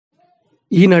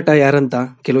ಈ ನಟ ಯಾರಂತ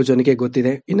ಕೆಲವು ಜನಕ್ಕೆ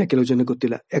ಗೊತ್ತಿದೆ, ಇನ್ನ ಕೆಲವು ಜನಕ್ಕೆ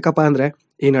ಗೊತ್ತಿಲ್ಲ. ಯಾಕಪ್ಪ ಅಂದ್ರೆ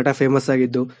ಈ ನಟ ಫೇಮಸ್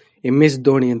ಆಗಿದ್ದು MS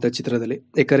ಧೋನಿ ಅಂತ ಚಿತ್ರದಲ್ಲಿ.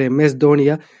 ಯಾಕಂದ್ರೆ MS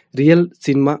ಧೋನಿಯ ರಿಯಲ್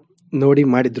ಸಿನಿಮಾ ನೋಡಿ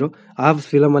ಮಾಡಿದ್ರು. ಆ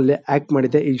ಫಿಲಮ್ ಅಲ್ಲಿ ಆಕ್ಟ್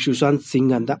ಮಾಡಿದ್ದೆ ಈ ಸುಶಾಂತ್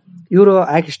ಸಿಂಗ್ ಅಂತ. ಇವರು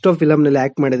ಎಷ್ಟೋ ಫಿಲಮ್ ನಲ್ಲಿ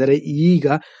ಆಕ್ಟ್ ಮಾಡಿದ್ದಾರೆ. ಈಗ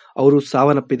ಅವರು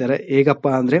ಸಾವನ್ನಪ್ಪಿದ್ದಾರೆ. ಹೇಗಪ್ಪ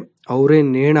ಅಂದ್ರೆ ಅವರೇ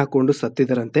ನೇಣು ಹಾಕೊಂಡು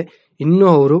ಸತ್ತಿದಾರಂತೆ. ಇನ್ನು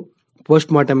ಅವರು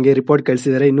ಪೋಸ್ಟ್ ಮಾರ್ಟಮ್ಗೆ ರಿಪೋರ್ಟ್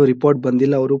ಕಳಿಸಿದ್ದಾರೆ. ಇನ್ನೂ ರಿಪೋರ್ಟ್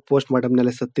ಬಂದಿಲ್ಲ. ಅವರು ಪೋಸ್ಟ್ ಮಾರ್ಟಮ್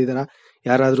ನಲ್ಲೇ ಸತ್ತಿದಾರ,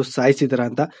 ಯಾರಾದ್ರೂ ಸಾಯಿಸಿದಾರ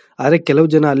ಅಂತ. ಆದ್ರೆ ಕೆಲವು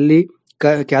ಜನ ಅಲ್ಲಿ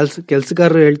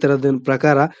ಕೆಲ್ಸಗಾರರು ಹೇಳ್ತಿರೋದ್ರ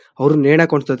ಪ್ರಕಾರ ಅವರು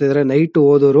ನೇಣಾಕೊಂಡು ಸತ್ತಿದ್ದಾರೆ. ನೈಟ್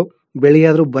ಹೋದವರು ಬೆಳಿಗ್ಗೆ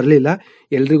ಆದ್ರೂ ಬರ್ಲಿಲ್ಲ.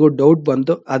 ಎಲ್ರಿಗೂ ಡೌಟ್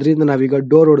ಬಂತು. ಅದರಿಂದ ನಾವೀಗ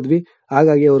ಡೋರ್ ಹೊಡೆದ್ವಿ,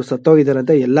 ಹಾಗಾಗಿ ಅವರು ಸತ್ತೋಗಿದ್ದಾರೆ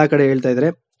ಅಂತ ಎಲ್ಲಾ ಕಡೆ ಹೇಳ್ತಾ ಇದಾರೆ.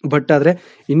 ಬಟ್ ಆದ್ರೆ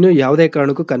ಇನ್ನು ಯಾವುದೇ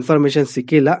ಕಾರಣಕ್ಕೂ ಕನ್ಫರ್ಮೇಶನ್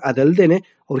ಸಿಕ್ಕಿಲ್ಲ. ಅದಲ್ದೇನೆ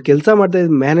ಅವ್ರು ಕೆಲಸ ಮಾಡ್ತಾ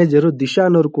ಇದ್ದ ಮ್ಯಾನೇಜರು ದಿಶಾ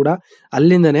ಅನ್ನೋರು ಕೂಡ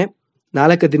ಅಲ್ಲಿಂದನೇ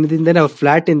 4 ದಿನದಿಂದನೇ ಅವ್ರ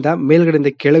ಫ್ಲಾಟ್ ಇಂದ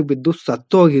ಮೇಲ್ಗಡೆಯಿಂದ ಕೆಳಗೆ ಬಿದ್ದು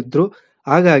ಸತ್ತೋಗಿದ್ರು.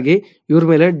 ಹಾಗಾಗಿ ಇವ್ರ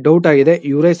ಮೇಲೆ ಡೌಟ್ ಆಗಿದೆ,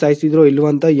 ಇವರೇ ಸಾಯಿಸಿದ್ರು ಇಲ್ವಾ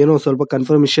ಅಂತ ಏನೋ ಸ್ವಲ್ಪ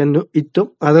ಕನ್ಫರ್ಮೇಶನ್ ಇತ್ತು.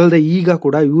 ಅದಲ್ಲದೆ ಈಗ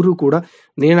ಕೂಡ ಇವರು ಕೂಡ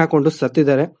ನೇಣು ಹಾಕೊಂಡು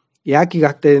ಸತ್ತಿದ್ದಾರೆ. ಯಾಕೆ ಈಗ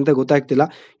ಆಗ್ತಾ ಇದೆ ಅಂತ ಗೊತ್ತಾಗ್ತಿಲ್ಲ.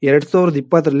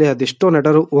 2020ರಲ್ಲಿ ಅದೆಷ್ಟೋ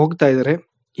ನಟರು ಹೋಗ್ತಾ ಇದಾರೆ,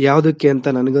 ಯಾವ್ದಕ್ಕೆ ಅಂತ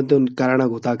ನನಗಂತೂ ಒಂದು ಕಾರಣ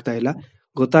ಗೊತ್ತಾಗ್ತಾ ಇಲ್ಲ.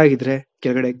 ಗೊತ್ತಾಗಿದ್ರೆ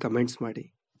ಕೆಳಗಡೆ ಕಮೆಂಟ್ಸ್ ಮಾಡಿ.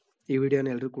 ಈ ವಿಡಿಯೋನ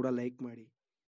ಎಲ್ಲರೂ ಕೂಡ ಲೈಕ್ ಮಾಡಿ.